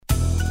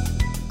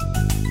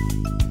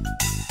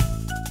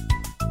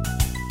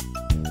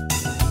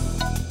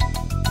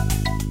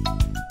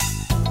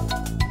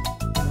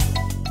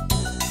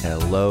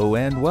Hello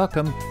and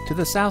welcome to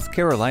the South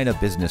Carolina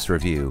Business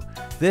Review.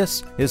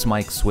 This is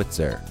Mike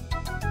Switzer.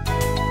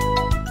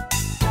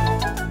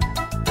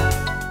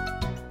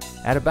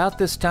 At about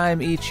this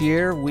time each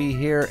year, we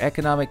hear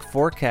economic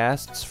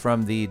forecasts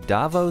from the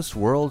Davos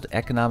World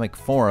Economic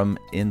Forum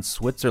in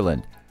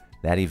Switzerland.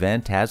 That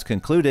event has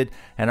concluded,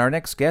 and our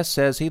next guest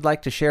says he'd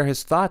like to share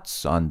his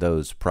thoughts on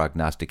those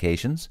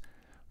prognostications.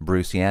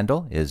 Bruce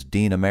Yandle is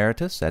Dean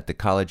Emeritus at the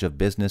College of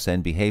Business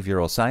and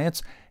Behavioral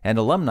Science and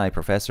Alumni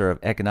Professor of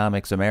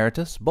Economics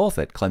Emeritus, both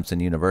at Clemson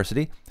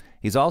University.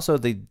 He's also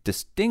the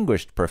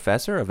Distinguished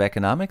Professor of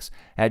Economics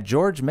at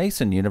George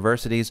Mason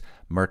University's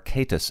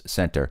Mercatus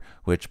Center,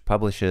 which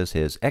publishes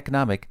his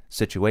Economic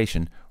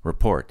Situation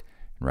Report.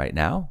 And right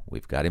now,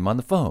 we've got him on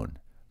the phone.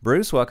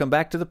 Bruce, welcome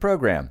back to the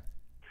program.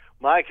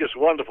 Mike, it's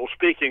wonderful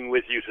speaking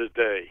with you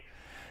today.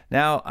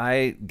 Now,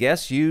 I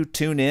guess you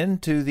tune in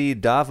to the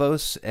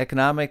Davos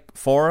Economic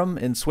Forum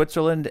in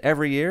Switzerland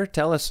every year.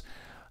 Tell us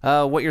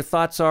what your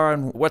thoughts are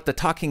on what the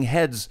talking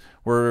heads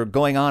were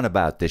going on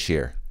about this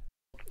year.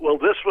 Well,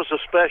 this was a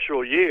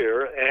special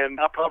year, and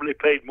I probably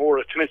paid more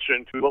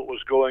attention to what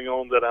was going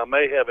on than I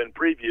may have in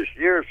previous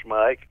years,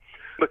 Mike,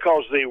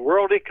 because the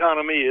world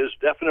economy is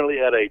definitely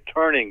at a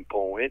turning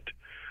point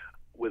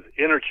with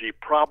energy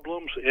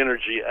problems,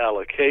 energy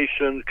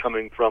allocation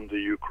coming from the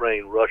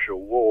Ukraine-Russia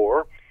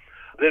war.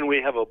 Then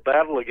we have a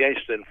battle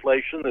against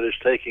inflation that is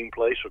taking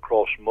place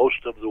across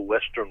most of the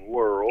Western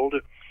world.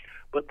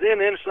 But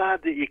then inside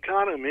the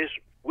economies,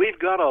 we've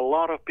got a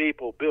lot of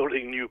people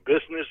building new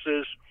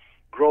businesses,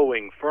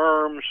 growing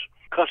firms,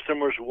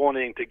 customers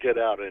wanting to get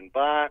out and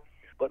buy.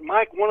 But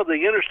Mike, one of the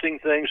interesting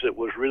things that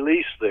was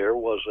released there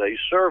was a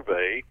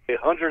survey,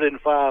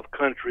 105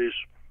 countries,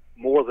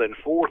 more than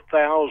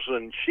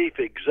 4,000 chief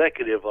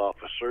executive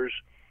officers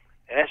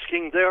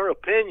asking their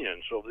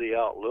opinions of the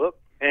outlook.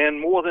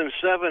 And more than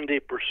 70%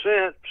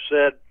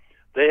 said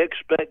they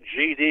expect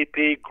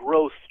GDP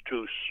growth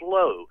to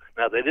slow.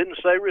 Now, they didn't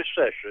say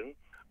recession,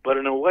 but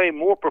in a way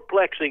more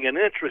perplexing and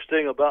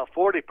interesting, about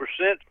 40%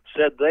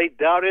 said they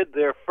doubted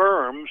their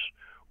firms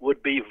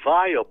would be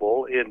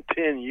viable in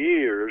 10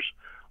 years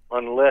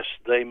unless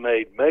they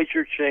made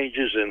major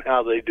changes in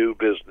how they do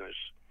business.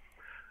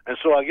 And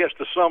so I guess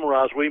to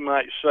summarize, we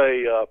might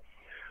say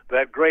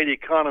that great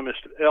economist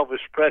Elvis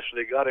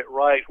Presley got it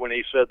right when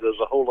he said there's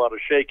a whole lot of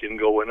shaking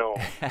going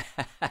on.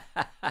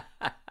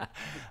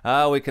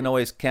 We can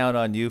always count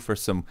on you for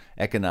some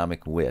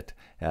economic wit.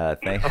 All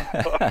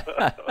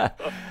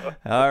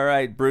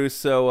right, Bruce.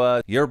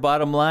 So your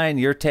bottom line,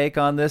 your take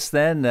on this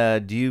then,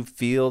 do you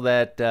feel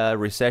that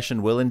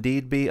recession will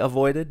indeed be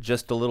avoided,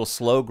 just a little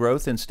slow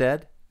growth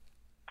instead?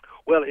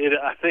 Well,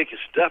 I think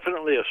it's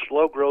definitely a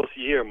slow growth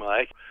year,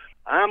 Mike.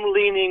 I'm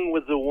leaning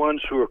with the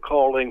ones who are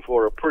calling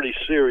for a pretty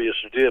serious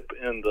dip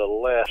in the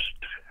last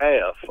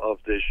half of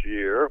this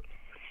year.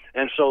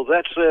 And so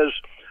that says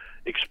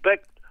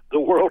expect the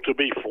world to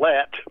be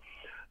flat,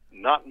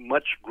 not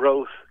much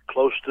growth,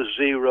 close to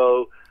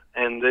zero,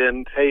 and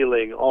then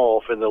tailing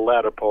off in the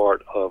latter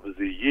part of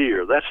the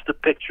year. That's the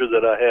picture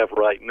that I have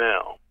right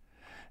now.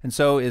 And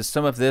so is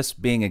some of this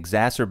being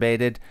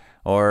exacerbated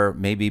or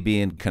maybe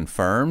being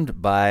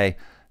confirmed by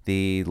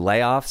the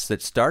layoffs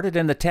that started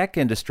in the tech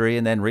industry,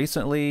 and then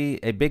recently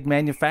a big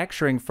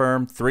manufacturing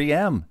firm,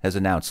 3M, has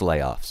announced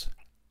layoffs?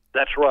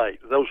 That's right.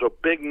 Those are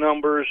big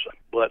numbers,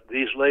 but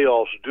these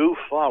layoffs do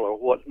follow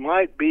what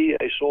might be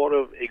a sort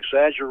of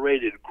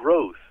exaggerated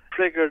growth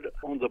triggered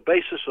on the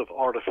basis of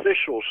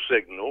artificial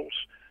signals,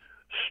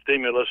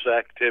 stimulus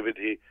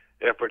activity,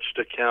 efforts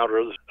to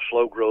counter the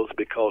slow growth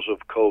because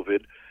of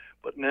COVID.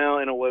 But now,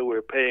 in a way,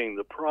 we're paying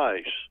the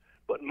price.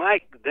 But,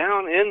 Mike,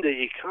 down in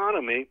the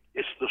economy,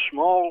 it's the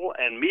small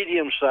and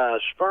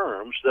medium-sized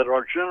firms that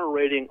are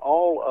generating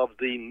all of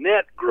the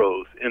net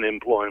growth in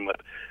employment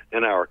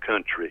in our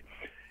country.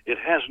 It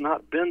has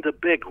not been the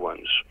big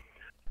ones.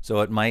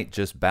 So it might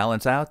just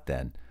balance out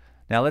then.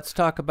 Now let's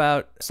talk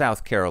about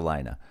South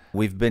Carolina.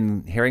 We've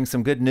been hearing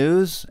some good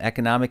news,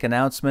 economic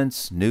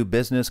announcements, new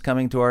business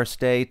coming to our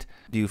state.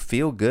 Do you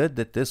feel good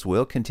that this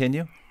will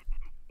continue?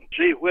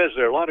 Gee whiz,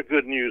 there are a lot of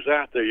good news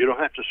out there. You don't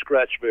have to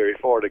scratch very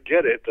far to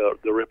get it.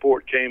 The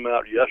report came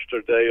out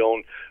yesterday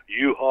on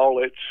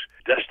U-Haul, its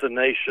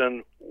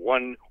destination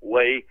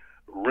one-way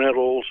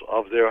rentals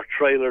of their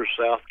trailers.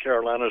 South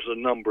Carolina is the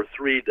number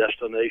 3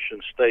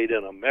 destination state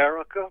in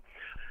America.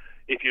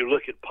 If you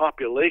look at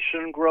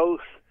population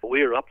growth,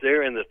 we are up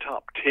there in the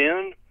top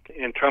 10.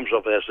 In terms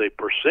of as a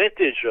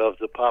percentage of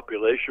the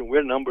population,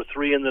 we're number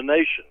 3 in the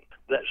nation.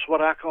 That's what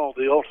I call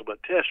the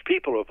ultimate test.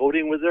 People are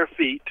voting with their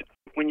feet.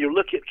 When you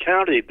look at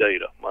county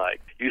data,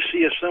 Mike, you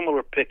see a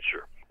similar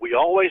picture. We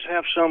always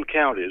have some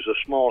counties, a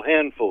small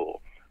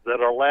handful, that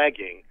are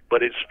lagging,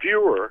 but it's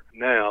fewer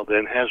now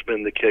than has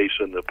been the case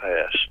in the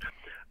past.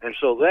 And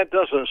so that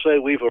doesn't say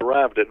we've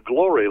arrived at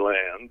glory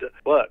land,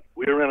 but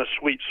we're in a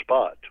sweet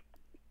spot.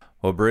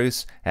 Well,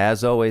 Bruce,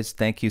 as always,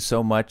 thank you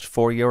so much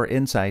for your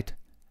insight.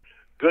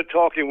 Good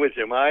talking with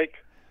you, Mike.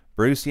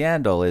 Bruce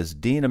Yandle is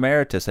Dean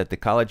Emeritus at the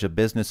College of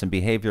Business and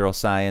Behavioral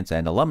Science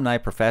and Alumni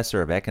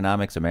Professor of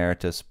Economics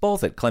Emeritus,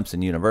 both at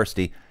Clemson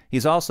University.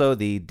 He's also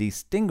the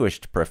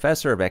Distinguished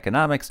Professor of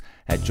Economics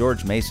at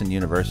George Mason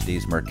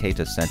University's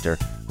Mercatus Center,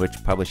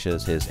 which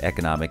publishes his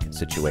Economic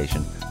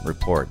Situation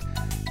Report,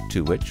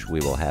 to which we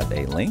will have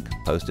a link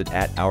posted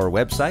at our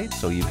website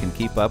so you can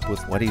keep up with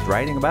what he's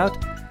writing about.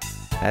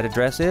 That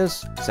address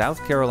is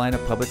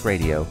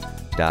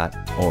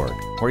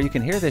southcarolinapublicradio.org, where you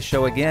can hear this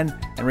show again.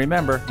 And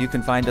remember, you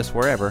can find us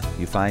wherever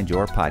you find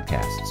your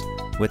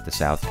podcasts. With the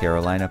South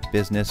Carolina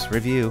Business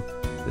Review,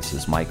 this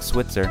is Mike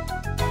Switzer.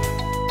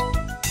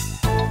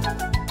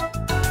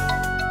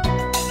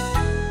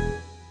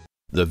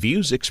 The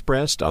views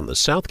expressed on the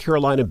South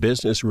Carolina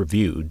Business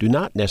Review do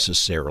not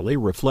necessarily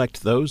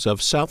reflect those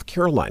of South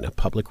Carolina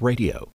Public Radio.